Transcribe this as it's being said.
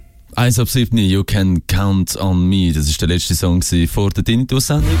1 ab 7, You Can Count on Me. Das war der letzte Song vor der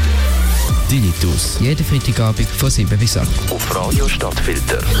Tinnitus-Sendung. Tinnitus. Jeden Freitagabend von 7 bis 8. Auf Radio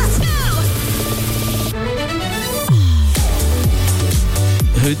Stadtfilter.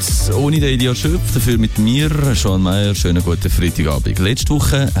 Heute ohne den Ideal Schöpf, dafür mit mir, Joan, Meier. Schönen guten Freitagabend. Letzte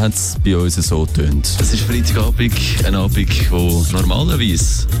Woche hat es bei uns so getönt. Es ist Freitagabend, ein Abend, wo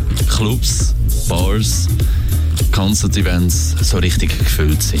normalerweise Clubs, Bars, Konzertevents so richtig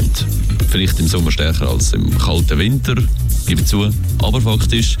gefüllt sind. Vielleicht im Sommer stärker als im kalten Winter, gebe ich zu. Aber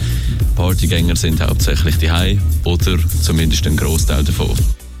faktisch, Partygänger sind hauptsächlich daheim oder zumindest ein Grossteil davon.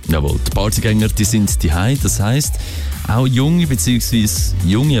 Jawohl, die Partygänger, die sind daheim. Das heisst, auch junge bzw.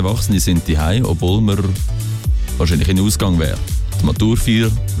 junge Erwachsene sind daheim, obwohl man wahrscheinlich in Ausgang wäre. Die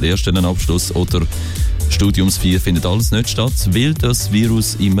Maturfeier, Lehrstellenabschluss oder Studiumsfeier findet alles nicht statt, weil das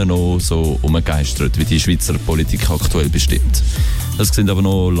Virus immer noch so umgeistert, wie die Schweizer Politik aktuell bestimmt. Das sind aber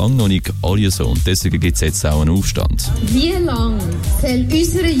noch lange nicht alle so und deswegen gibt es jetzt auch einen Aufstand. Wie lange soll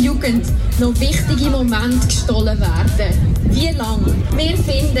unserer Jugend noch wichtige Momente gestohlen werden? Wie lange? Wir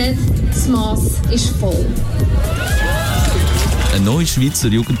finden, das Mass ist voll. Eine neue Schweizer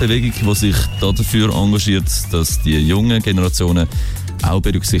Jugendbewegung, die sich dafür engagiert, dass die jungen Generationen auch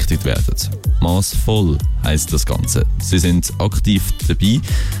berücksichtigt werden. Mass-Voll heisst das Ganze. Sie sind aktiv dabei,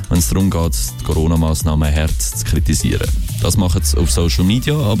 wenn es darum geht, die Corona-Massnahmen hart zu kritisieren. Das machen sie auf Social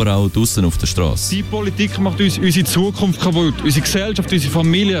Media, aber auch draussen auf der Straße. Die Politik macht uns unsere Zukunft kaputt, unsere Gesellschaft, unsere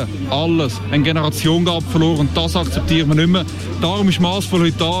Familie, alles. Eine Generation gab verloren und das akzeptieren wir nicht mehr. Darum ist Mass-Voll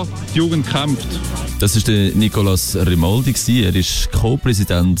heute da, die Jugend kämpft. Das war der Nicolas Rimaldi. Er ist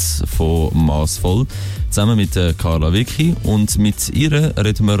Co-Präsident von Mass-Voll, zusammen mit Clara, Wicki. Und mit ihr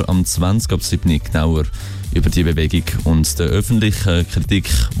reden wir am 20. ab 7. genauer über die Bewegung und die öffentliche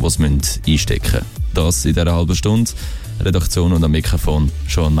Kritik, die sie einstecken müssen. Das in dieser halben Stunde. Redaktion und am Mikrofon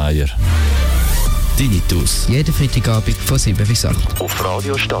Joan, Meier. Tinnitus. Jeden Freitagabend von 7 bis 8. Auf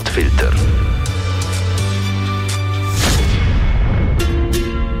Radio Stadtfilter.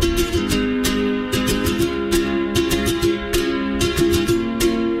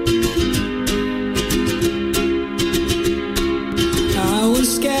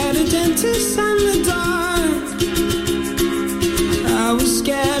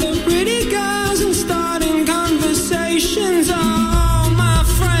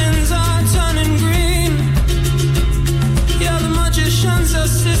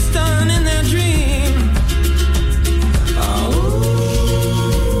 Assistant in their dreams.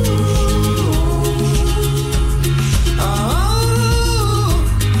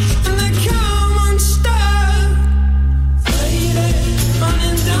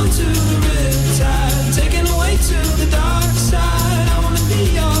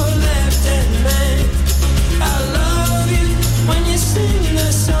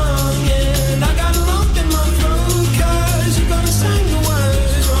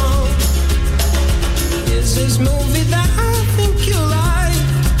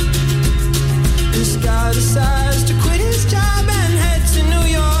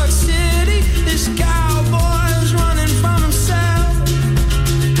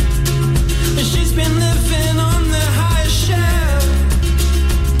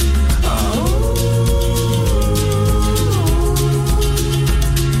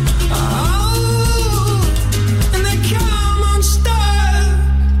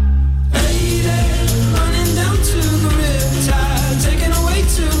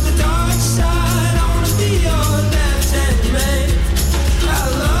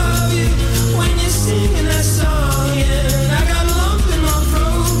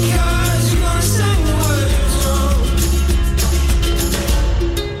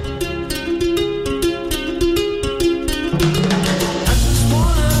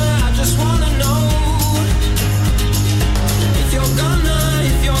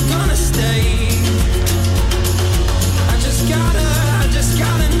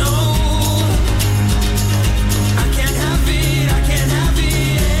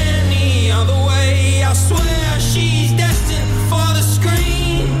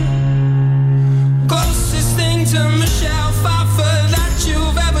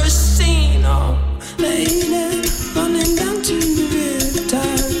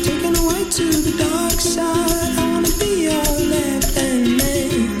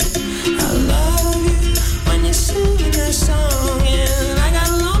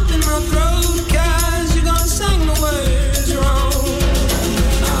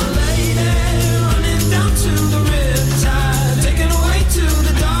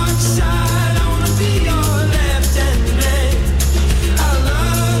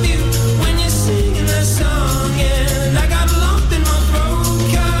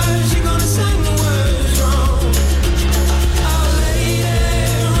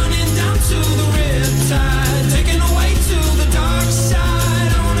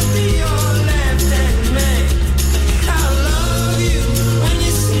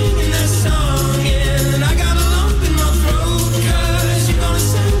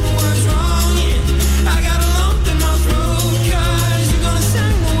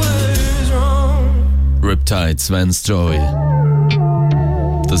 sagt Sven's Joy.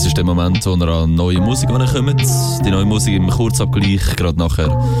 Das ist der Moment, wo ihr an neue Musik kommt. Die neue Musik im Kurzabgleich, gerade nachher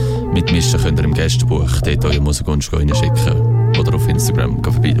mitmischen könnt ihr im Gästebuch dort eure Musikwunsch reinschicken oder auf Instagram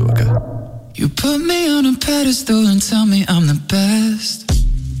vorbeischauen. You put me on a pedestal and tell me I'm the best.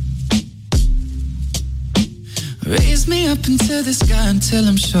 Raise me up into the sky until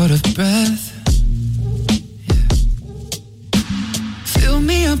I'm short of breath. Fill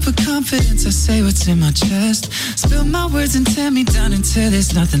me up with confidence, I say what's in my chest. Spill my words and tear me down until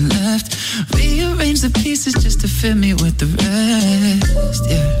there's nothing left. Rearrange the pieces just to fill me with the rest,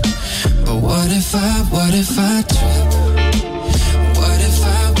 yeah. But what if I trip? What if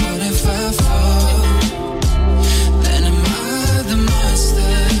I fall? Then am I the monster?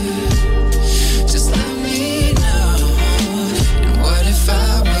 Just let me know. And what if I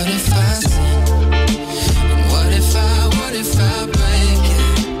sin? And what if I break it?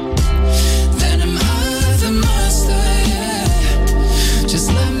 Then am I the monster? Yeah. Just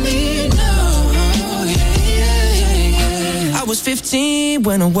let me know. Yeah. I was 15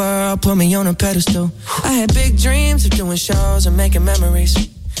 when the world put me on a pedestal. I had big dreams of doing shows and making memories.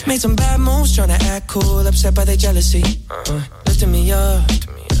 Made some bad moves trying to act cool, upset by their jealousy. Lifting me up,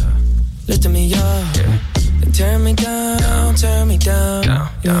 lifting me up. And turn me down.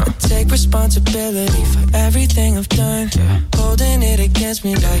 Yeah. I take responsibility for everything I've done. Holding it against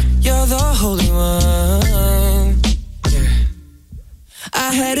me like you're the holy one.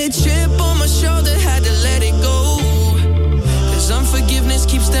 I had a chip on my shoulder, had to let it go. 'Cause unforgiveness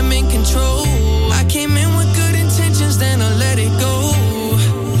keeps them in control. I came in with good intentions, then I let it go.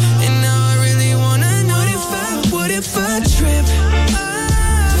 And now I really wanna know what if I trip?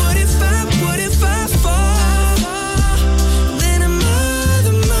 What if I fall? Then am I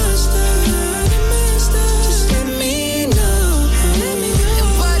the monster? Just let me know.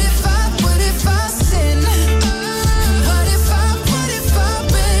 And what if I sin? What if I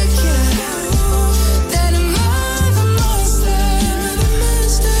break it? Then am I the monster?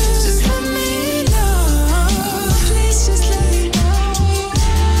 Just let me know. Please just let me know.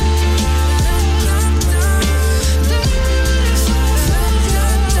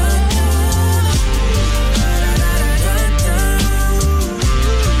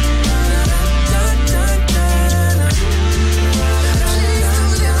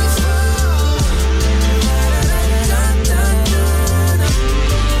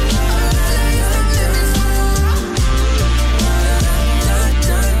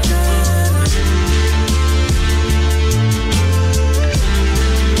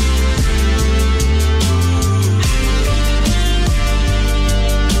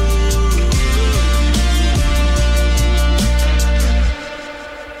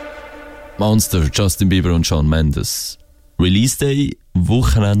 Monster, Justin Bieber und Shawn Mendes. Release Day,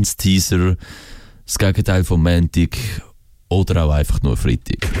 Wochenendsteaser, das Gegenteil vom Montag oder auch einfach nur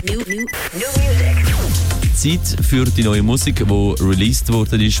Freitag. Zeit für die neue Musik, die released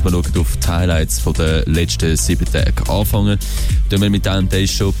worden ist. Wir schauen auf die Highlights von den letzten 7 Tagen. Anfangen tun wir mit einem, der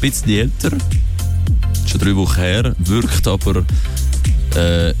ist schon ein bisschen älter. Schon 3 Wochen her, wirkt aber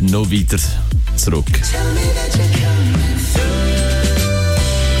noch weiter zurück.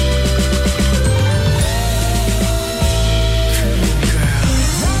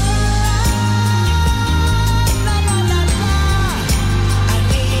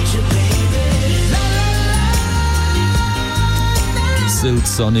 Silk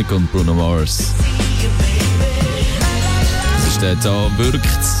Sonic und Bruno Mars. Es ist der da, wirkt,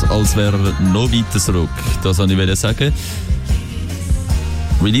 als wäre er noch weiter zurück. Das wollte ich sagen.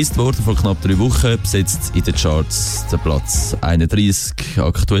 Released worden vor knapp 3 Wochen, besetzt in den Charts den Platz 31.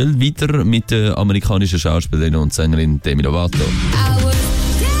 Aktuell weiter mit der amerikanischen Schauspielerin und Sängerin Demi Lovato.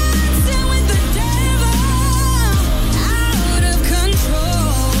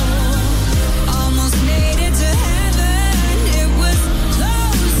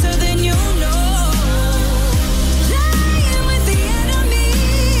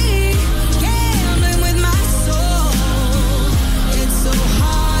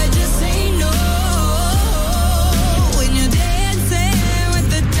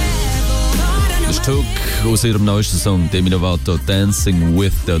 Aus ihrem neuesten Song Demi Lovato Dancing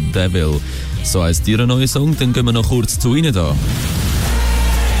with the Devil. So heisst ihr neuer Song, dann gehen wir noch kurz zu ihnen da.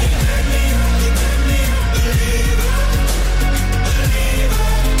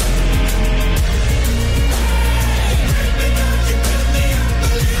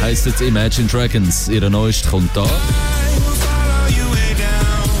 Heisst jetzt Imagine Dragons, ihre neueste kommt da.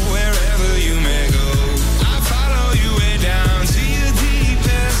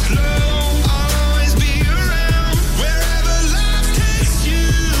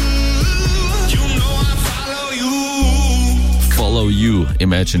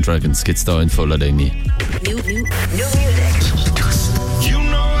 Imagine Dragons gibt's da in voller Länge. You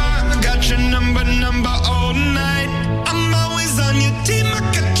know I got your number all night. I'm always on your team, I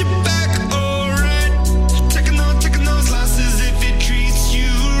got your back, alright. Taking those losses if it treats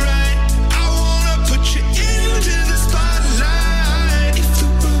you right. I wanna put you into the spotlight. If the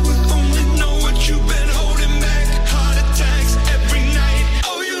world only know what you've been holding back. Heart attacks every night.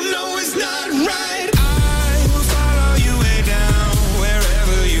 Oh, you know it's not right. I will follow you way down,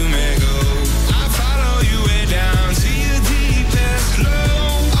 wherever you may go. I follow you way down to your deepest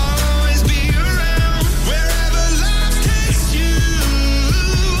low. I'll always be around, wherever life takes you.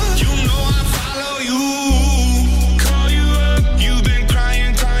 You know I follow you. Call you up, you've been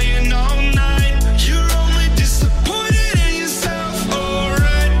crying all night. You're only disappointed in yourself,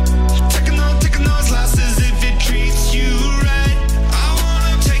 alright. Taking those losses if it treats you right. I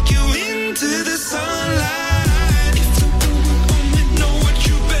wanna take you into the sunlight. If the world only know what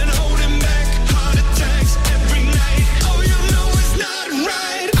you've been holding back. Heart attacks every night. Oh, you know it's not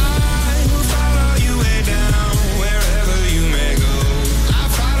right. I will follow you way down, wherever you may go. I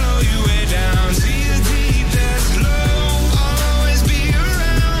follow you way down to your deepest low. I'll always be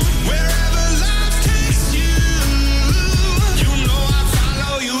around, wherever life takes you. You know I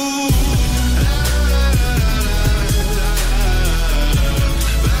follow you.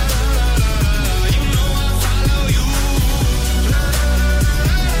 You know I follow you.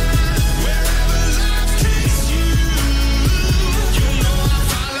 Wherever life takes you. You know I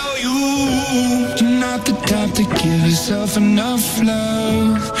follow you. You're not the type to give yourself enough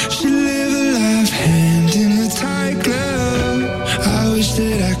love. Should live a life hand in a tight glove. I wish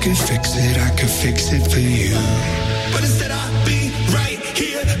that I could fix it for you. But instead I'll be right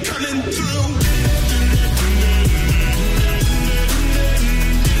here coming through.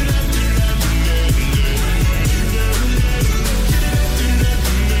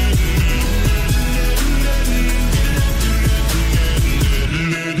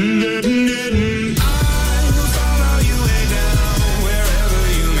 I will follow you way down, wherever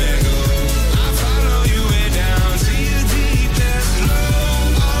you may go. I follow you way down to your deepest low.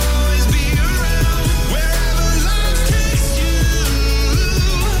 I'll always be around, wherever life takes you.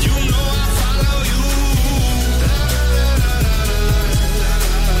 You know I follow you.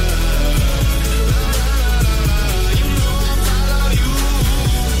 You know I follow you.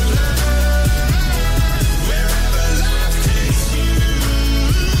 Wherever life takes you.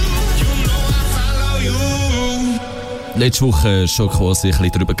 You know I follow you. Letzte Woche schon quasi ein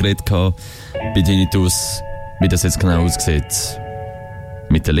bisschen darüber geredet bei Tinnitus, wie das jetzt genau aussieht.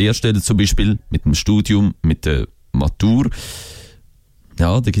 Mit den Lehrstellen zum Beispiel, mit dem Studium, mit der Matur.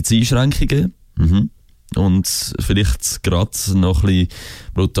 Ja, da gibt es Einschränkungen. Und vielleicht gerade noch ein bisschen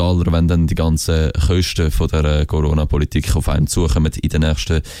brutaler, wenn dann die ganzen Kosten von der Corona-Politik auf einen zukommen in den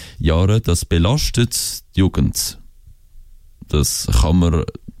nächsten Jahren. Das belastet die Jugend. Das kann man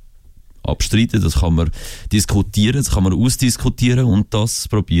abstreiten, das kann man diskutieren, das kann man ausdiskutieren und das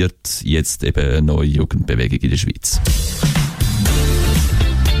probiert jetzt eben eine neue Jugendbewegung in der Schweiz.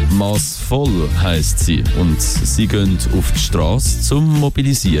 Mass-Voll heisst sie und sie gehen auf die Straße zum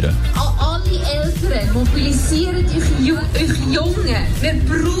Mobilisieren. Alle Eltern, mobilisiert euch Jungen. Wir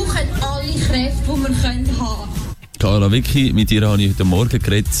brauchen alle Kräfte, die wir haben können. Clara, Wicki, mit ihr habe ich heute Morgen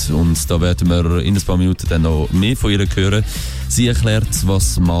geredet und da werden wir in ein paar Minuten dann noch mehr von ihr hören. Sie erklärt,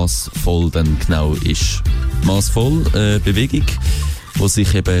 was Mass-Voll denn genau ist. Mass-Voll, eine Bewegung, die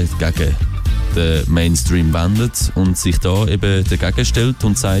sich eben gegen den Mainstream wendet und sich da eben dagegen stellt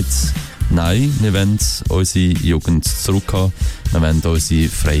und sagt, nein, wir wollen unsere Jugend zurückhaben, wir wollen unsere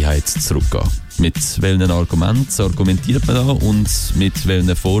Freiheit zurückgehen. Mit welchen Argumenten argumentiert man da und mit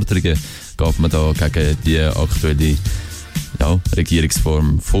welchen Forderungen geht man da gegen die aktuelle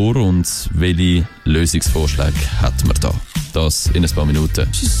Regierungsform vor und welche Lösungsvorschläge hat man da? Das in ein paar Minuten.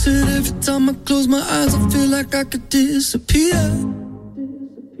 She said every time I close my eyes I feel like I could disappear.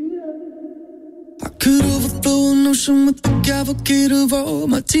 I could overflow an ocean with the cavalcade of all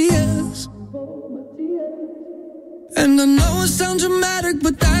my tears. And I know it sounds dramatic,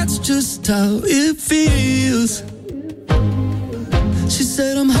 but that's just how it feels. She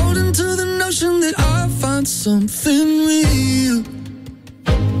said I'm holding to the notion that I'll find something real.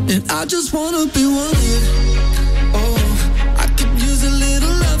 And I just wanna be wanted. Oh, I could use a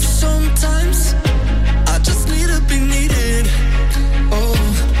little love sometimes. I just need to be needed. Oh,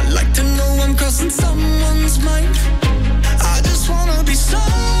 I like to know I'm crossing someone's mind. I just wanna be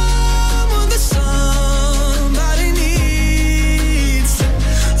someone that somebody needs.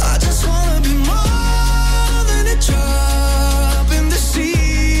 I just wanna be more than a drop in the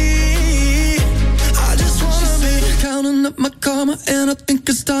sea. I just wanna be counting up my karma and I think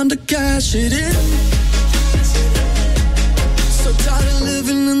it's time to cash it in. So tired of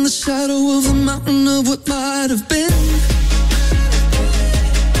living in the shadow of a mountain of what might have been.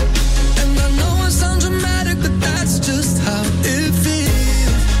 And I know it sounds dramatic, but that's just how it feels.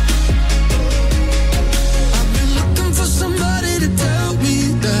 I've been looking for somebody to tell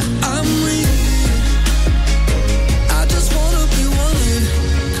me that I'm real. I just wanna be wanted.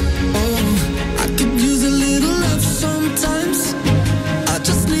 Oh, I could use a little love sometimes. I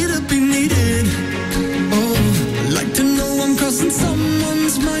just need to be needed. Oh, I'd like to know I'm crossing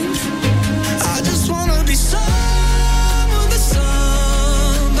someone's mind. I just wanna be someone that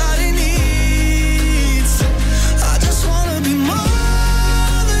somebody needs. I just wanna be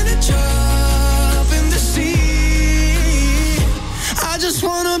more than a drop in the sea. I just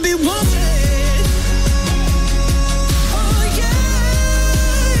wanna be wanted. Oh yeah,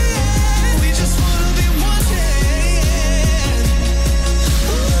 we just wanna be wanted.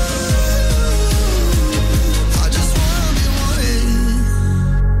 Ooh, I just wanna be wanted.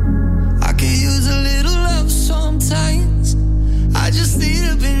 I could use a little love sometimes. I just need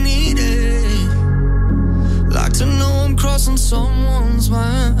to be needed. Like to know I'm crossing someone's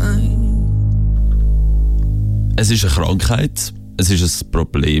mind. Es ist eine Krankheit, es ist ein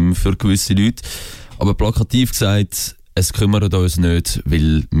Problem für gewisse Leute, aber plakativ gesagt, es kümmert uns nicht,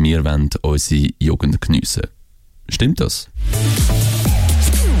 weil wir wollen unsere Jugend geniessen. Stimmt das?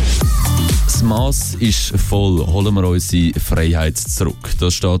 Das Mass ist voll, holen wir unsere Freiheit zurück.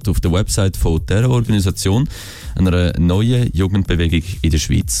 Das steht auf der Website von dieser Organisation, einer neuen Jugendbewegung in der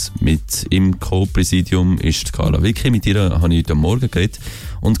Schweiz. Mit im Co-Präsidium ist Clara Wicki. Mit ihr habe ich heute Morgen geredet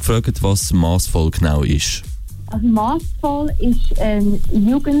und gefragt, was Mass-Voll genau ist. Also Mass-Voll ist eine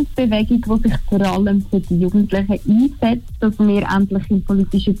Jugendbewegung, die sich vor allem für die Jugendlichen einsetzt, dass wir endlich im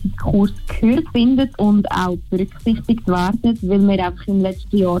politischen Diskurs gehört finden und auch berücksichtigt werden, weil wir einfach im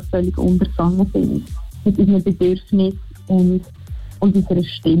letzten Jahr völlig untergegangen sind mit unseren Bedürfnissen und unserer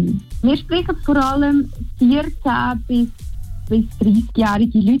Stimme. Wir sprechen vor allem 14- bis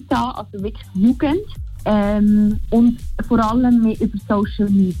 30-jährige Leute an, also wirklich Jugend. Und vor allem über Social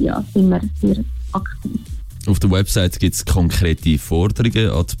Media sind wir sehr aktiv. Auf der Website gibt es konkrete Forderungen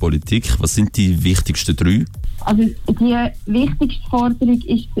an die Politik. Was sind die wichtigsten 3? Also die wichtigste Forderung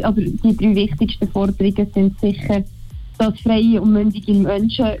ist, also die 3 wichtigsten Forderungen sind sicher, dass freie und mündige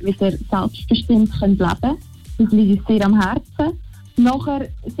Menschen wieder selbstbestimmt leben können. Das liegt uns sehr am Herzen. Nachher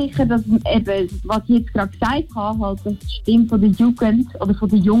sicher, dass eben, was ich jetzt gerade gesagt habe, halt, dass die Stimme von der Jugend oder von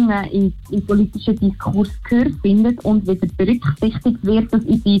den Jungen im politischen Diskurs Gehör findet und wieder berücksichtigt wird, dass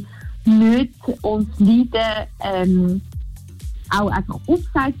unsere Nöte und Leiden auch einfach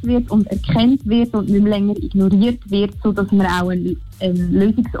aufgezeigt wird und erkannt wird und nicht mehr länger ignoriert wird, sodass man auch einen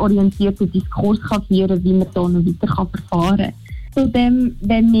lösungsorientierten Diskurs kann führen, wie man da noch weiter verfahren kann. Zudem,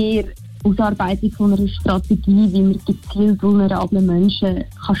 wenn wir Ausarbeitung von einer Strategie, wie man gezielt vulnerable Menschen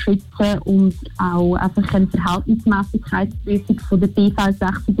kann schützen und auch einfach eine Verhältnismäßigkeitsprüfung von der BV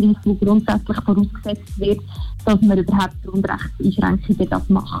 36, die grundsätzlich vorausgesetzt wird, dass man überhaupt Grundrechtseinschränkungen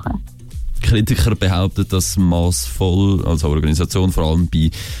machen darf. Kritiker behaupten, dass Mass-Voll als Organisation vor allem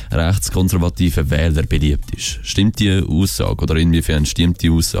bei rechtskonservativen Wählern beliebt ist. Stimmt die Aussage oder inwiefern stimmt die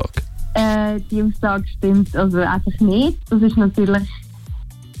Aussage? Die Aussage stimmt also einfach nicht. Das ist natürlich,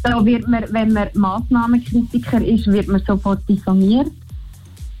 da wird man, wenn man Massnahmenkritiker ist, wird man sofort diffamiert.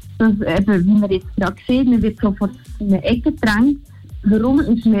 Das, eben, wie man jetzt gerade sieht, man wird sofort in eine Ecke gedrängt. Warum,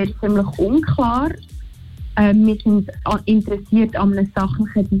 ist mir ziemlich unklar. Wir sind interessiert an einem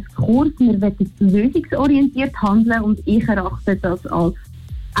sachlichen Diskurs. Wir wollen lösungsorientiert handeln und ich erachte das als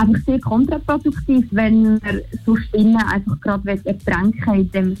einfach sehr kontraproduktiv, wenn man so Stimmen einfach gerade ertränken,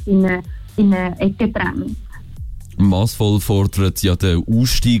 indem sie in eine Ecke drängt. Mass-Voll fordert ja den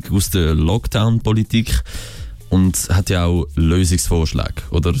Ausstieg aus der Lockdown-Politik und hat ja auch Lösungsvorschläge.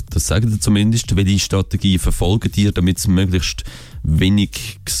 Oder das sagen Sie zumindest. Welche Strategie verfolgen die, damit es möglichst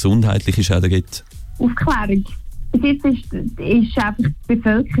wenig gesundheitliche Schäden gibt? Aufklärung. Bis jetzt ist einfach die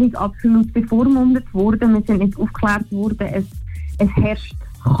Bevölkerung absolut bevormundet worden. Wir sind nicht aufgeklärt worden. Es herrscht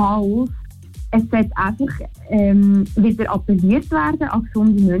Chaos. Es sollte einfach wieder appelliert werden an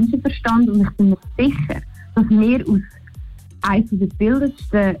gesunden Menschenverstand. Und ich bin mir sicher, dass wir aus einer der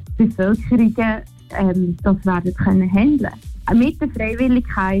gebildetsten Bevölkerungen das werden können handeln. Mit der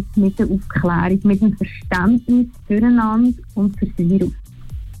Freiwilligkeit, mit der Aufklärung, mit dem Verständnis füreinander und für das Virus.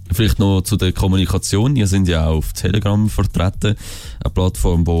 Vielleicht noch zu der Kommunikation. Ihr sind ja auch auf Telegram vertreten. Eine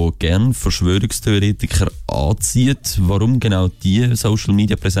Plattform, die gerne Verschwörungstheoretiker anzieht. Warum genau diese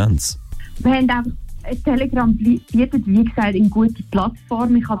Social-Media-Präsenz? Wir haben einfach, Telegram bietet, wie gesagt, eine gute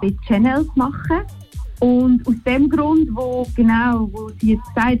Plattform. Ich kann dort Channels machen. Und aus dem Grund, wo Sie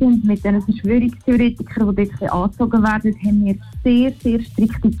jetzt gesagt haben, mit den Verschwörungstheoretikern, die dort angezogen werden, haben wir sehr, sehr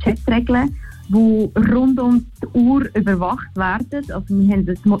strikte Chatregeln, die rund um die Uhr überwacht werden. Also wir haben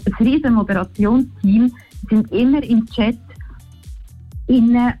ein riesen Moderationsteam, sind immer im Chat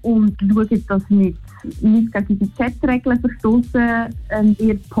inne und schauen, dass nicht gegen die Chatregeln verstoßen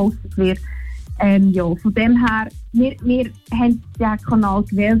wird, gepostet wird. Von dem her, wir haben den Kanal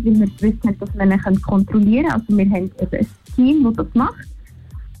gewählt, weil wir gewusst haben, dass wir ihn kontrollieren können. Also wir haben ein Team, das das macht.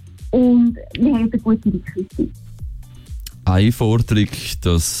 Und wir haben eine gute Reichweite. Eine Forderung,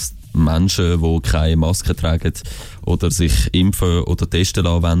 dass Menschen, die keine Maske tragen oder sich impfen oder testen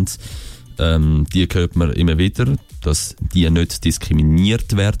lassen wollen, die hört man immer wieder, dass die nicht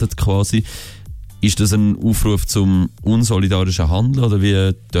diskriminiert werden quasi. Ist das ein Aufruf zum unsolidarischen Handeln oder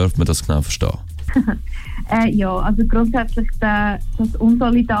wie darf man das genau verstehen? Ja, also grundsätzlich der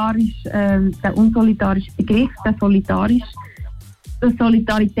unsolidarische Begriff, der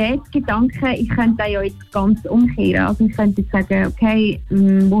Solidaritätsgedanke, ich könnte den ja jetzt ganz umkehren. Also ich könnte jetzt sagen, okay,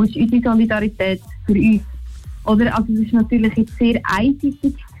 wo ist unsere Solidarität für uns? Oder? Also es ist natürlich jetzt sehr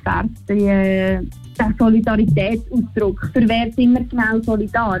einseitig gefärbt, der Solidaritätsausdruck. Für wer sind wir genau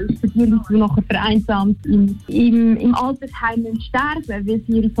solidarisch? Für die Leute, die nachher vereinsamt im Altersheim sterben, weil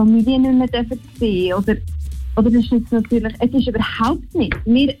sie ihre Familie nicht mehr sehen dürfen. Oder das ist jetzt natürlich, es ist überhaupt nicht.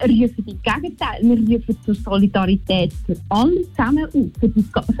 Wir rufen das Gegenteil. Wir rufen zur Solidarität für alle zusammen auf,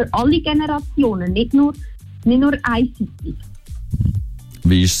 für alle Generationen, nicht nur einseitig.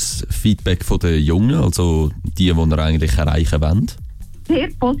 Wie ist das Feedback der Jungen, also die ihr eigentlich erreichen wollt? Sehr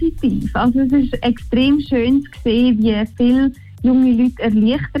positiv. Also es ist extrem schön zu sehen, wie viele junge Leute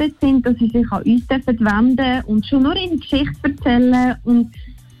erleichtert sind, dass sie sich an uns wenden dürfen und schon nur ihre Geschichte erzählen und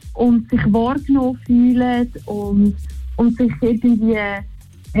sich wahrgenommen fühlen und sich irgendwie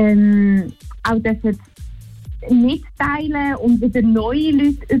auch dürfen mitteilen und wieder neue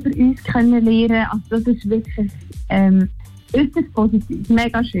Leute über uns kennenlernen. Also das ist wirklich äußerst positiv,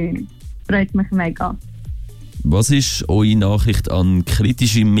 mega schön. Freut mich mega. Was ist eure Nachricht an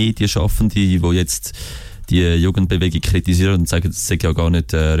kritische Medienschaffende, die jetzt die Jugendbewegung kritisieren und sagen, das sei ja gar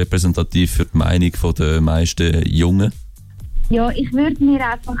nicht repräsentativ für die Meinung der meisten Jungen? Ja, ich würde mir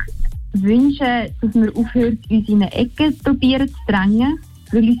einfach wünschen, dass wir aufhören, uns in eine Ecke probieren zu drängen,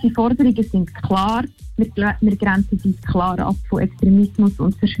 weil unsere Forderungen sind klar. Wir grenzen uns klar ab von Extremismus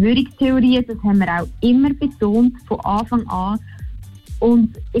und Verschwörungstheorien. Das haben wir auch immer betont, von Anfang an.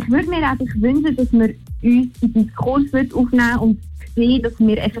 Und ich würde mir einfach wünschen, dass wir uns in den Diskurs aufnehmen und sehen, dass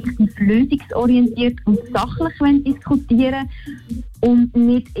wir effektiv lösungsorientiert und sachlich diskutieren und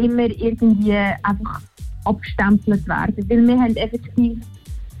nicht immer irgendwie einfach abgestempelt werden. Weil wir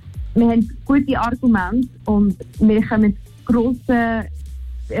haben gute Argumente und wir haben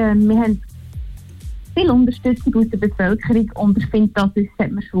viel Unterstützung aus der Bevölkerung und ich finde, das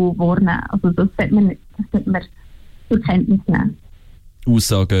sollte man schon wahrnehmen. Also das sollte man zur Kenntnis nehmen.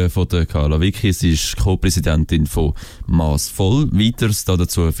 Aussagen von der Clara Wicki, sie ist Co-Präsidentin von Mass-Voll. Weiteres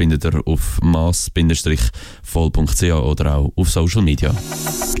dazu findet ihr auf mass-voll.ch oder auch auf Social Media.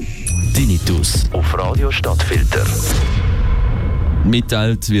 Tinnitus auf Radio Stadtfilter.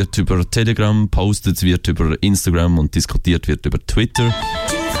 Mitteilt wird über Telegram, postet wird über Instagram und diskutiert wird über Twitter.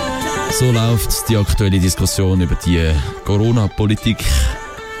 So läuft die aktuelle Diskussion über die Corona-Politik.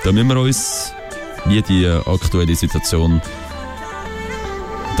 Da müssen wir uns, wie die aktuelle Situation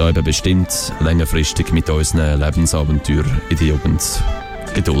da eben bestimmt, längerfristig mit unseren Lebensabenteuern in der Jugend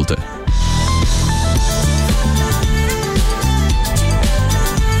gedulden.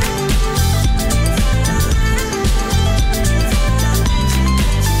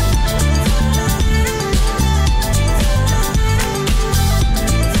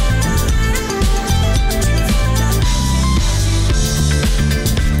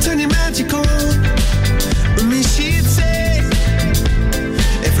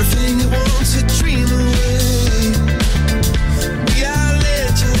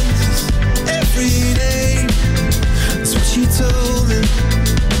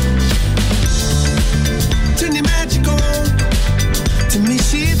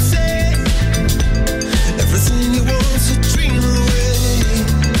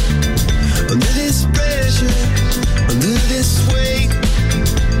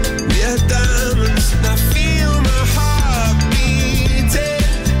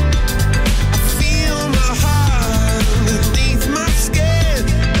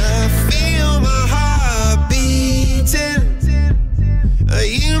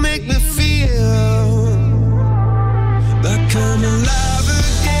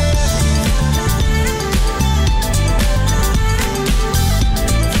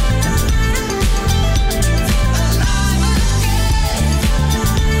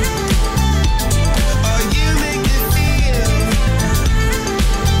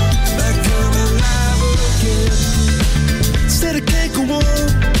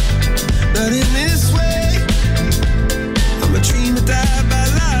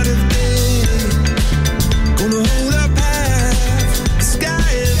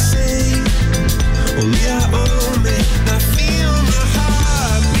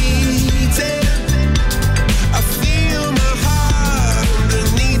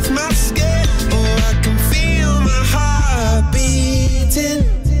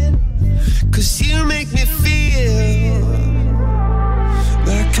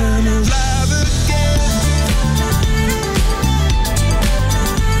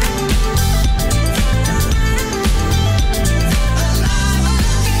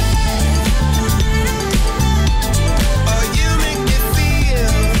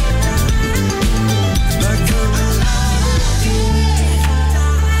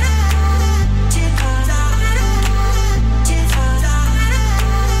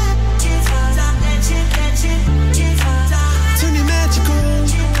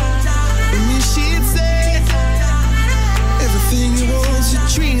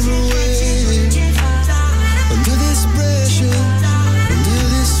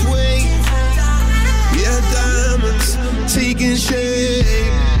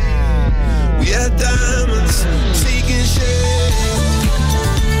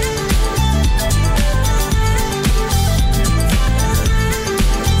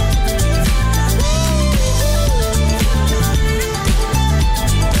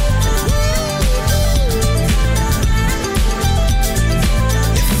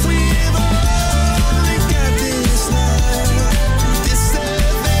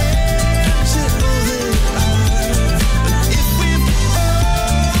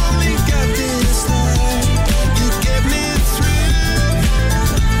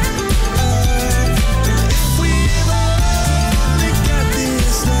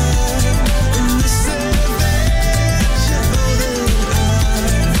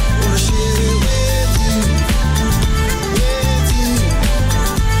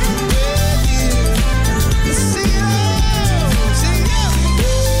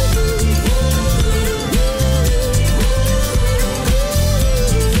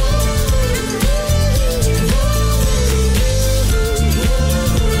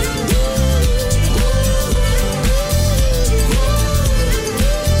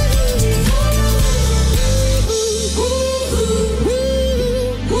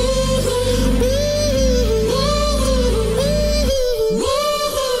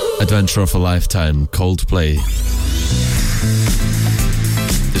 Adventure of a Lifetime, Coldplay.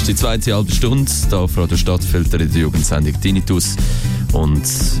 Das ist die zweite halbe Stunde hier auf Radio Stadtfilter in der Jugendsendung Tinnitus. Und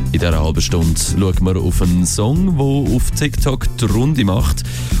in dieser halben Stunde schauen wir auf einen Song, der auf TikTok die Runde macht,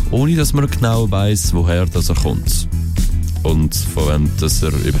 ohne dass man genau weiss, woher das er kommt. Und von wem das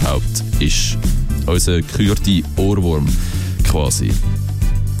er überhaupt ist. Unser gekürte Ohrwurm quasi.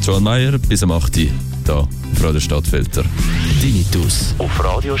 Joan Meier bis am 8. hier auf Radio Stadtfilter. Tinnitus auf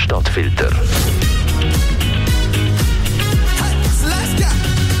Radio Stadtfilter.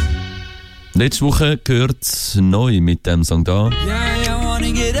 Letzte Woche gehört neu mit dem Song da. Yeah, I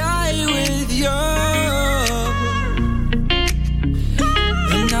wanna get high with you.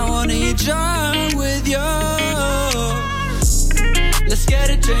 And I wanna get drunk with you. Let's get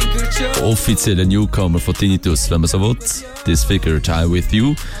a drink or two. Offizieller Newcomer von Tinnitus, wenn man so will. Disfigured, High With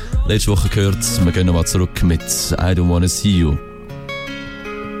You. Letzte Woche gehört, wir gehen nochmal zurück mit I Don't Wanna See You.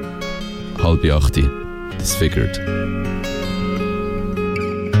 7:30. Disfigured.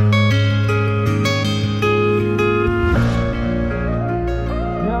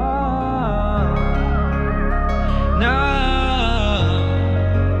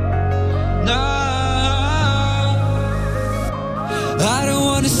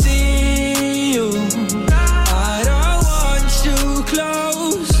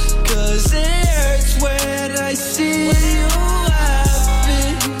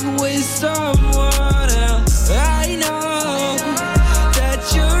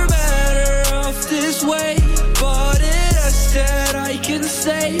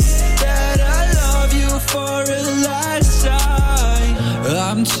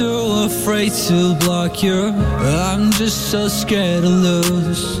 Afraid to block you. I'm just so scared to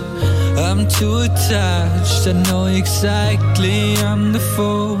lose. I'm too attached. I know exactly I'm the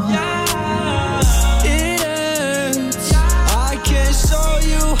fool. It hurts. I can't show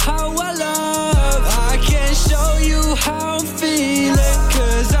you how I love. I can't show you how I'm feeling.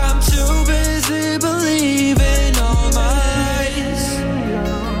 'Cause I'm too busy believing all my lies.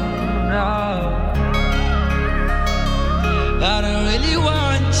 No. I don't really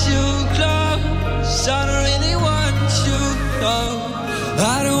want you close. I don't really want you close.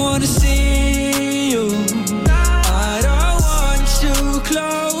 I don't wanna see you. I don't want you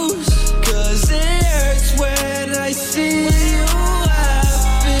close. 'Cause it hurts when I see you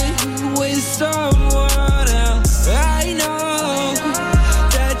happy with someone else. I know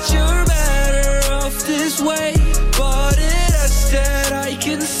that you're better off this way, but instead I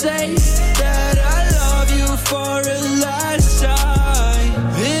can say that I love you for a lifetime.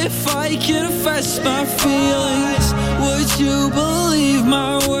 If I confess my feelings, would you believe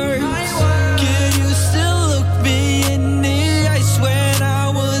my words? Could you still look me in the eyes when I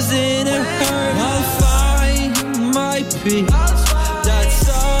was in a hurt? I'll find my peace. That's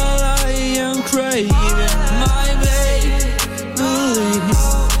all I am craving. My baby,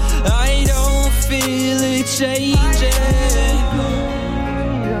 I don't feel it changing.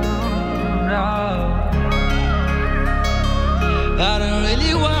 No. I don't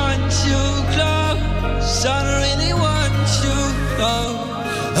really want you close. I don't really want you close.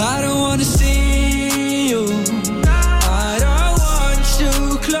 I don't wanna see you. I don't want you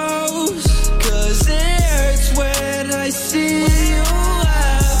close. 'Cause it hurts when I see you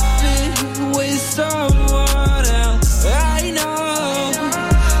happy with someone else. I know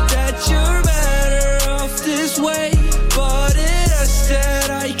that you're better off this way, but instead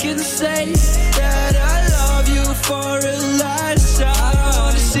I can say that I love you for a lifetime. I don't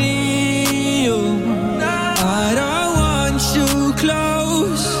wanna see you. I don't want you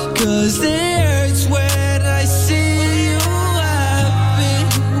close. 'Cause it hurts when I see you happy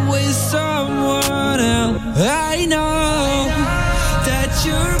with someone else. I know that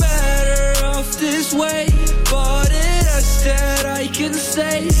you're better off this way, but instead I can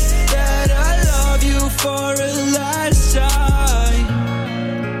say that I love you for a lifetime.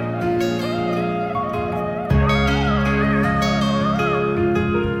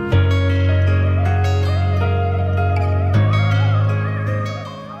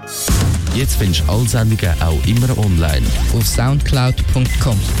 Jetzt findest du alle Sendungen auch immer online. Auf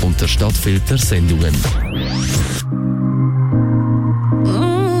soundcloud.com. Unter Stadtfilter Sendungen.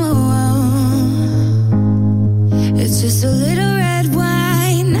 It's just a little red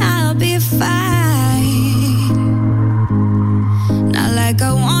wine, I'll be fine. Not like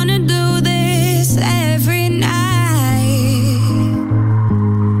I wanna do this every night.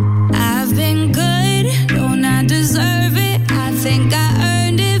 I've been good, don't I deserve it? I think I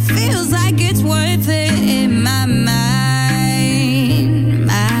earned it, feels like it's worth it in my mind.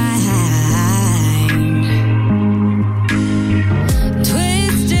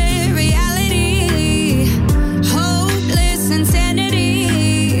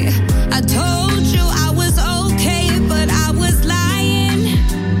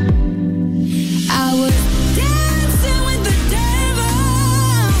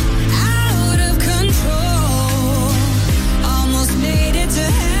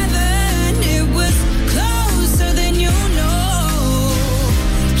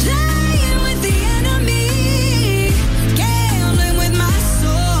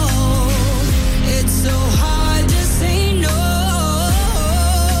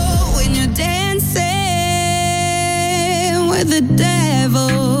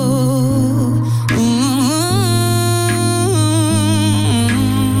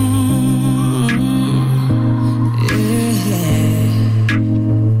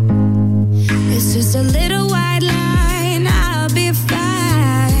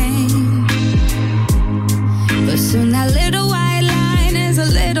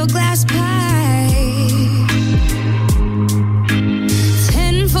 little glass pipe.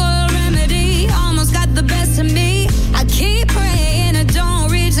 10 for a remedy, almost got the best of me. I keep praying I don't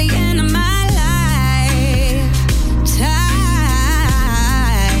reach the end of my life.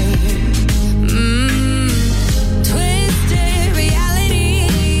 Twisted reality,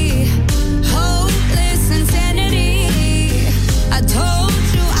 hopeless insanity. I told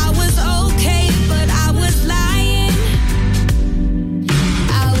you I was okay, but I was lying.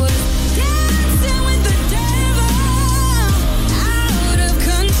 I was dancing with the devil, out of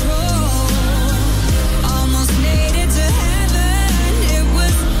control. Almost made it to heaven, it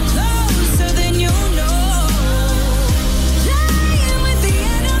was closer than you know. Lying with the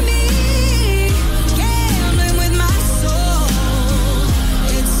enemy, gambling with my soul.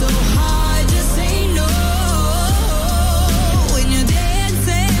 It's so hard to say no when you're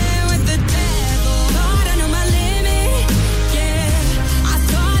dancing with the devil. Thought I knew my limit, yeah. I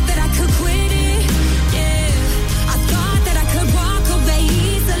thought that I could quit it, yeah. I thought that I could walk away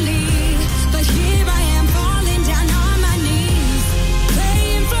easily, but here I am falling down on my knees,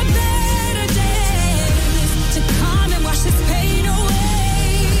 praying for better days to come and wash this pain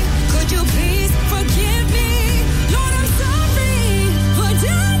away. Could you please forgive me? Lord, I'm sorry for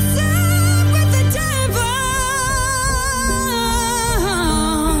dancing with the devil.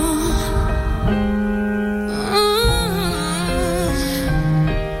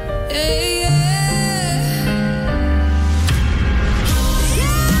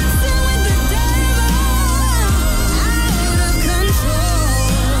 Dancing with the devil, out of control.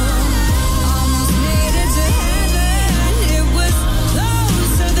 Almost made it to heaven, it was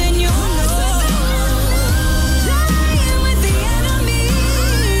closer than you know. Lying with the enemy,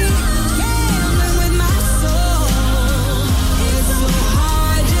 gambling with my soul. It's so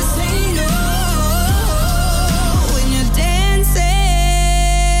hard to say no when you're dancing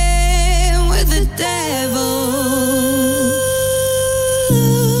with the devil.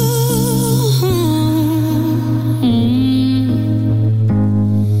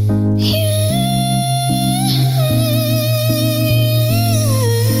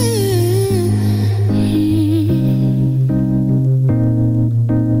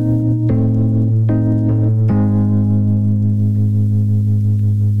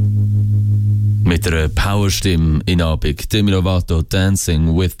 Mit einer Powerstimme in Abend. Demi Lovato,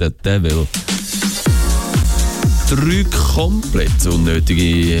 Dancing with the Devil. 3 komplett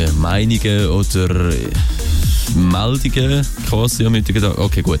unnötige Meinungen oder Meldungen quasi am heutigen Tag.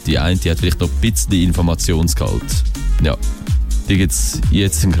 Okay, gut, die eine die hat vielleicht noch ein bisschen Informationsgehalt. Ja, die gibt es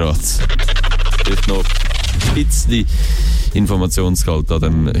jetzt in Graz. Vielleicht noch ein bisschen Informationsgehalt an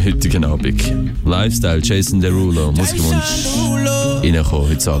dem heutigen Abend. Lifestyle, Jason Derulo, Musikwunsch reinkommen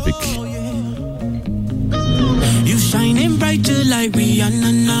heute Abend. You shining brighter like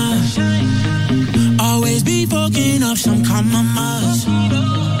Rihanna now. Always be fucking up some compromise.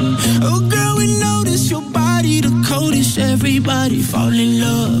 Oh girl, we notice your body the coldest. Everybody fall in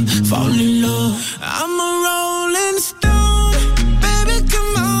love, fall in love. I'm a rolling stone, baby,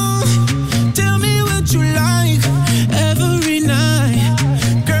 come on. Tell me what you like every night.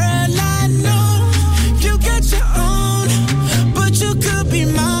 Girl, I know you got your own, but you could be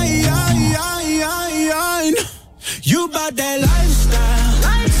mine. You bout that lifestyle,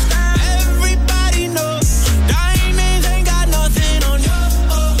 everybody knows. Diamonds ain't got nothing on you.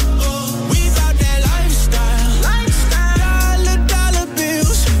 We bout that lifestyle, dollar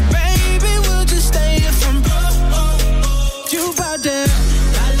bills. Baby, we'll just stay here from broke. You bout that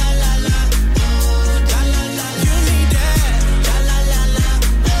la la la la, la la la. You need that la la la la,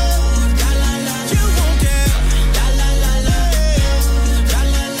 la la la. You want that la la la la, la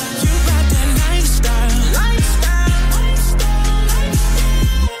la la. You bout that lifestyle.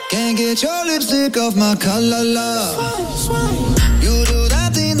 Can't get your lipstick off my collar, love. You do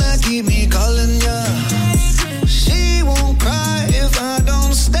that thing that keep me calling ya. She won't cry if I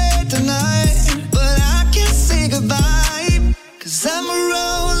don't stay tonight, but I can't say goodbye, 'cause I'm a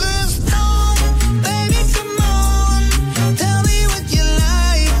rolling stone. Baby, come on, tell me what you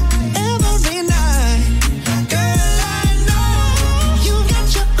like every night. Girl, I know you got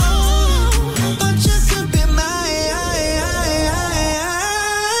your own, but you could be mine.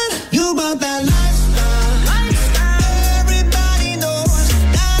 You about that lifestyle, everybody knows.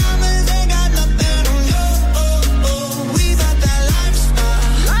 Diamonds ain't got nothing on you. We about that lifestyle,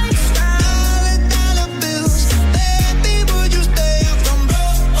 dollar bills. Baby, would you stay up from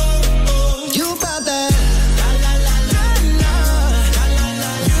broke?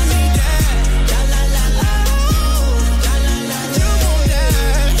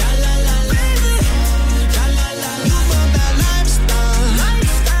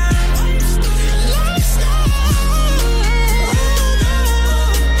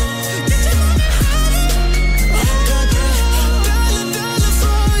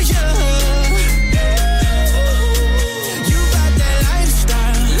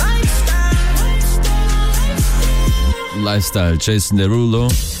 Lifestyle, Jason Derulo.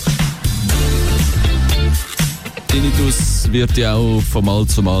 Tinnitus wird ja auch von Mal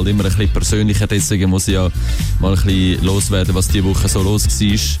zu Mal immer ein bisschen persönlicher, deswegen muss ich ja mal ein bisschen loswerden, was diese Woche so los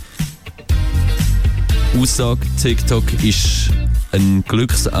war. Aussage, TikTok ist ein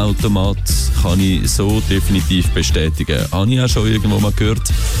Glücksautomat, kann ich so definitiv bestätigen. Habe ich auch schon irgendwo mal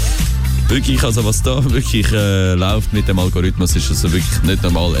gehört. Wirklich, also was da wirklich läuft mit dem Algorithmus, ist also wirklich nicht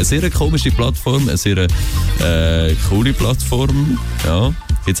normal. Eine sehr komische Plattform, eine sehr coole Plattform, ja.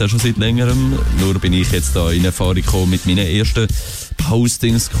 Gibt es auch schon seit längerem. Nur bin ich jetzt da in Erfahrung gekommen mit meinen ersten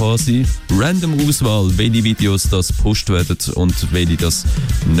Postings quasi. Random Auswahl, welche Videos das gepusht werden und welche das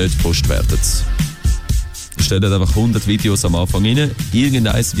nicht gepusht werden. Stellen einfach 100 Videos am Anfang rein.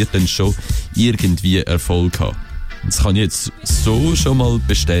 Irgendeins wird dann schon irgendwie Erfolg haben. Das kann ich jetzt so schon mal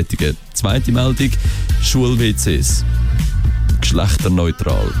bestätigen. Zweite Meldung, Schul-WCs.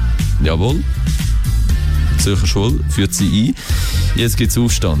 Geschlechterneutral. Jawohl. Zürcher Schule führt sie ein. Jetzt gibt es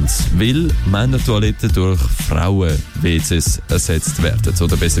Aufstand, weil Männertoiletten durch Frauen-WCs ersetzt werden.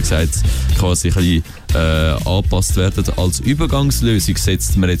 Oder besser gesagt, quasi ein bisschen angepasst werden. Als Übergangslösung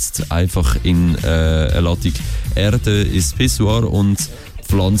setzt man jetzt einfach in eine Ladung Erde ins Pissoir und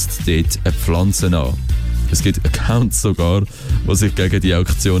pflanzt dort Pflanzen an. Es gibt Accounts sogar, die sich gegen die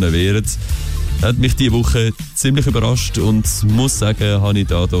Auktionen wehren. Hat mich diese Woche ziemlich überrascht und muss sagen, habe ich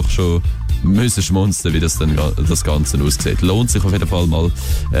da doch schon müssen schmunzeln, wie das dann das Ganze aussieht. Lohnt sich auf jeden Fall mal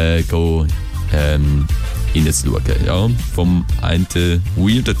reinzuschauen. Ja? Vom einen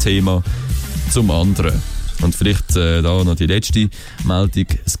weirden Thema zum anderen. Und vielleicht da noch die letzte Meldung.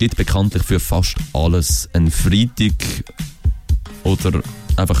 Es gibt bekanntlich für fast alles einen Freitag oder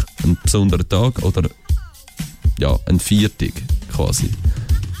einfach einen besonderen Tag oder ja, einen Viertag quasi.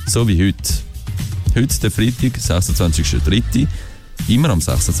 So wie heute. Heute der Freitag, 26.03. Immer am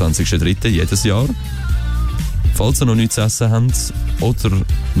 26.03. jedes Jahr. Falls ihr noch nichts zu essen habt oder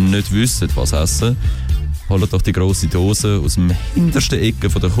nicht wisst, was essen, holt doch die grosse Dose aus dem hintersten Ecke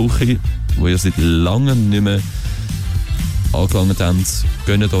von der Küche, wo ihr seit langem nicht mehr angelangt habt.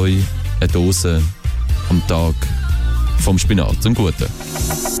 Gönnt euch eine Dose am Tag vom Spinat zum Guten.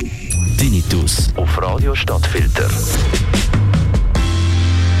 Tinnitus auf Radio Stadtfilter.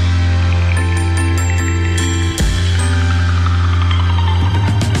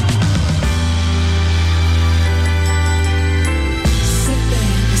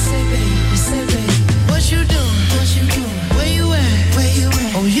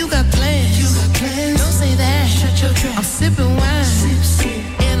 I'm sipping wine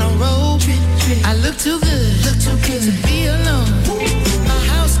in a robe. I look too good to be alone. My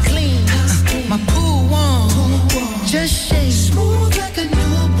house clean, my pool warm. Just shake smooth like a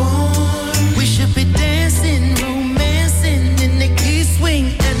newborn. We should be dancing, romancing in the east wing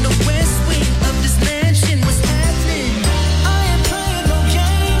and the west wing of this mansion. What's happening? I ain't playing no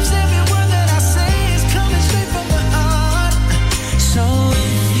games. Every word that I say is coming straight from the heart. So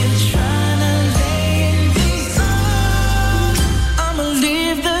if you're trying to lay in these arms, I'ma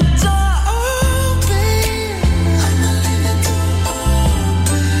leave the door open. I'ma leave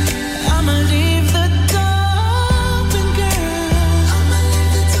the door open, girl.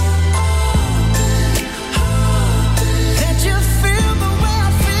 That you feel the way I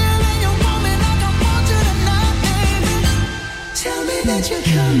feel and you want me like I want you tonight, baby. Tell me that you're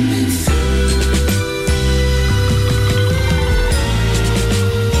coming through.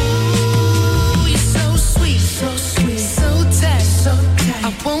 You're so sweet, so tight, I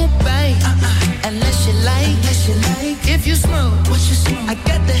won't bite unless you like. If you smoke, I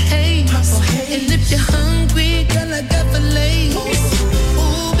got the haze. And if you're hungry, girl, I got the lace.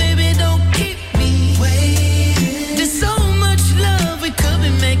 Ooh, baby, don't keep me waiting. There's so much love we could be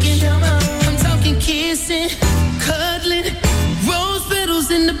making. I'm talking kissing, cuddling, rose petals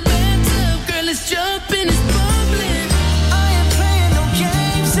in the bathtub. Girl, it's jumping, it's bubbling. I ain't playing no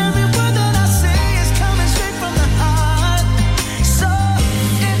games. Every word that I say is coming straight from the heart. So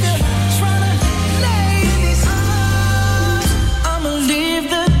if you're trying to lay in these arms, I'ma leave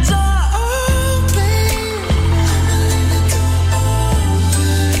the door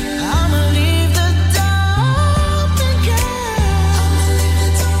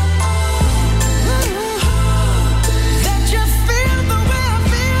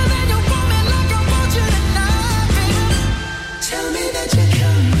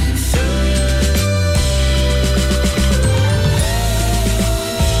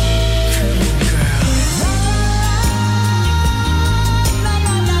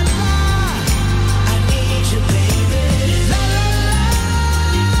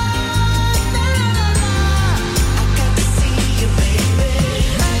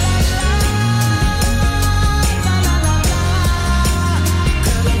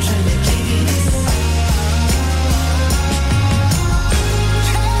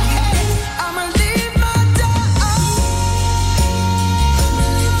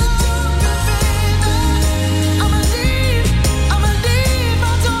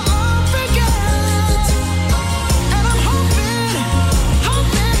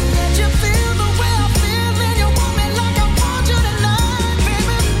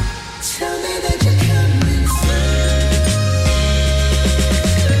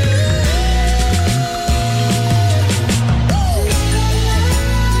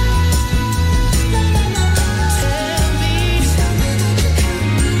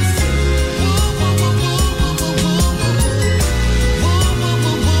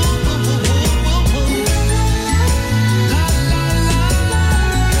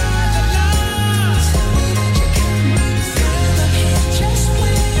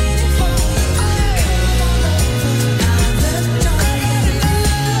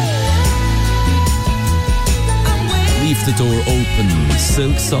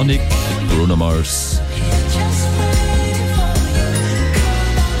Silk Sonic, Bruno Mars.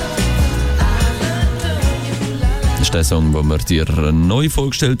 Das ist der Song, den wir dir neu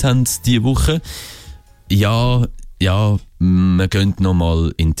vorgestellt haben diese Woche. Ja, wir gehen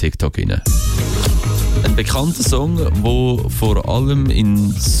nochmal in TikTok rein. Ein bekannter Song, der vor allem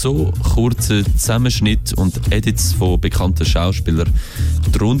in so kurzen Zusammenschnitten und Edits von bekannten Schauspielern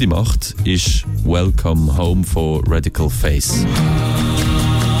die Runde macht, ist Welcome Home von Radical Face.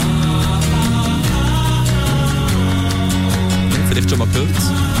 Vielleicht schon mal gehört?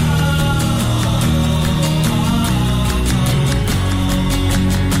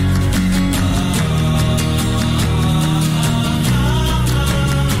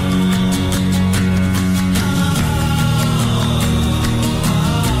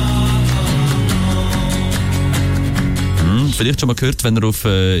 Vielleicht schon mal gehört, wenn ihr auf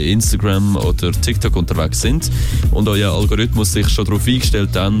Instagram oder TikTok unterwegs sind und euer Algorithmus sich schon darauf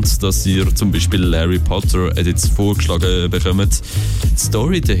eingestellt hat, dass ihr zum Beispiel Harry Potter Edits vorgeschlagen bekommt. Die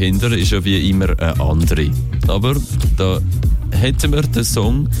Story dahinter ist ja wie immer eine andere. Aber da hätten wir den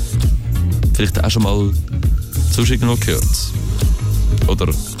Song vielleicht auch schon mal noch gehört.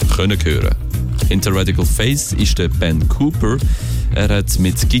 Oder können hören. Hinter Radical Face ist der Ben Cooper. Er hat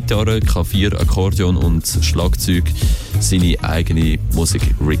mit Gitarre, Klavier, Akkordeon und Schlagzeug seine eigene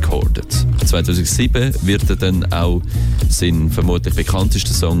Musik recorded. 2007 wird er dann auch seinen vermutlich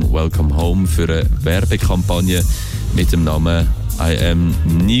bekanntesten Song Welcome Home für eine Werbekampagne mit dem Namen I am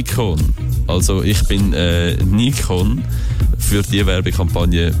Nikon. Also ich bin Nikon für die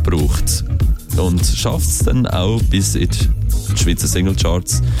Werbekampagne gebraucht. Und schafft es dann auch bis in die Schweizer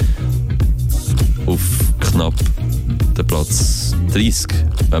Singlecharts auf knapp den Platz 30,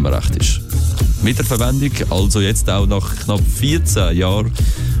 wenn man recht ist. Wiederverwendung, also jetzt auch nach knapp 14 Jahren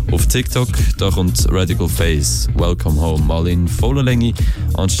auf TikTok. Da kommt Radical Face Welcome Home mal in voller Länge,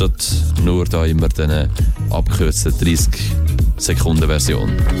 anstatt nur da immer diese abgekürzte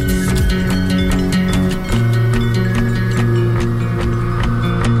 30-Sekunden-Version.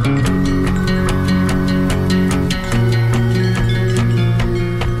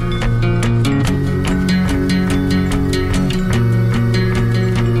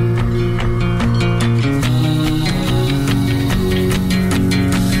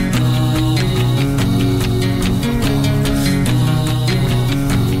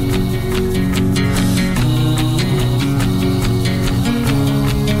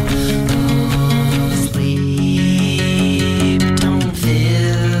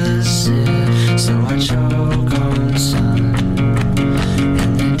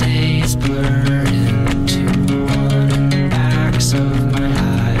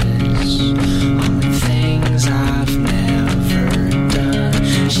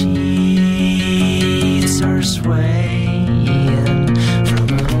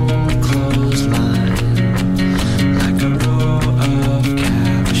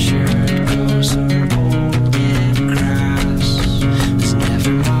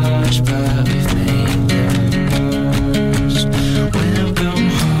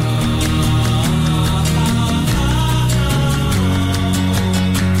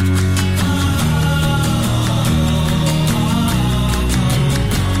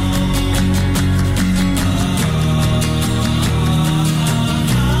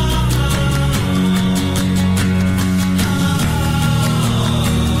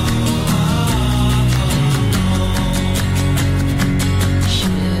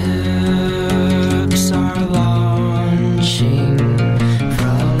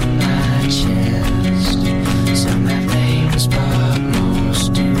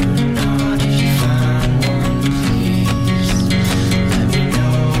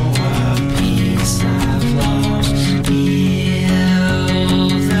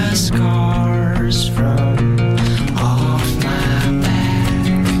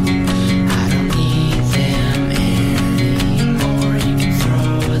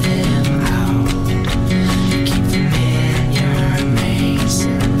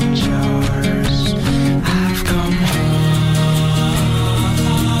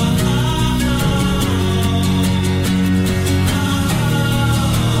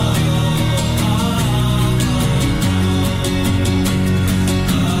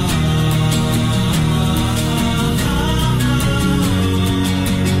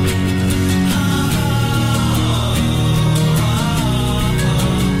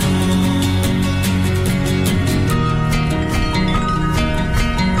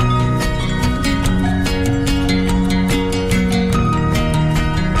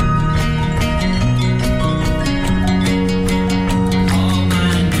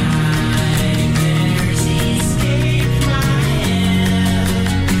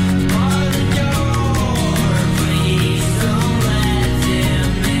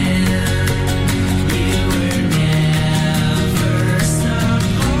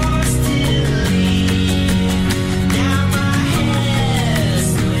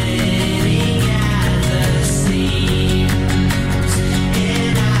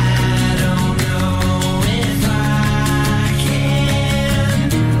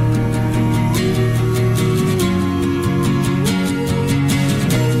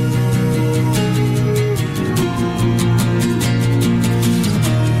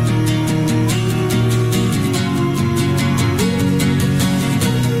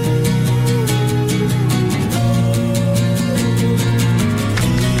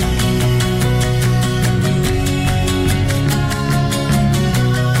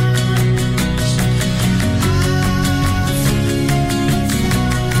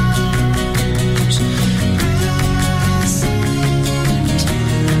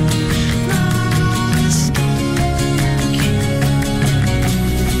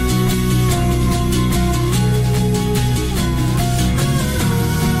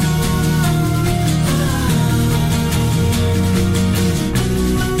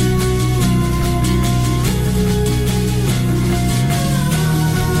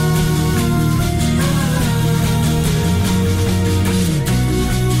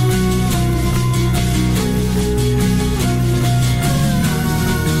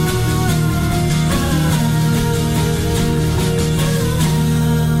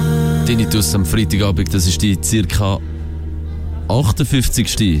 Tinnitus am Freitagabend, das ist die ca.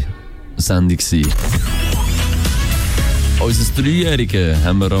 58. Sendung gewesen. Unser Dreijährige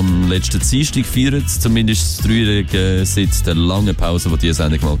haben wir am letzten Dienstag gefeiert, zumindest das Dreijährige seit der langen Pause, die diese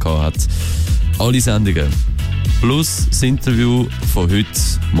Sendung mal hatte. Alle Sendungen plus das Interview von heute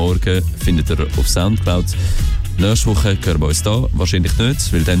Morgen findet ihr auf Soundcloud. Nächste Woche hören wir uns da, wahrscheinlich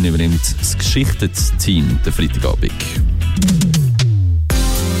nicht, weil dann übernimmt das Geschichtet-Team den Freitagabend.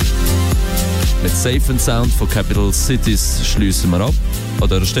 Mit Safe and Sound von Capital Cities schliessen wir ab. An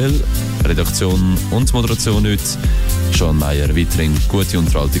dieser Stelle Redaktion und Moderation heute Joan, Meier, weiterhin gute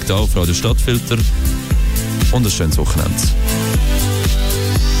Unterhaltung da auf Radio Stadtfilter und ein schönes Wochenende.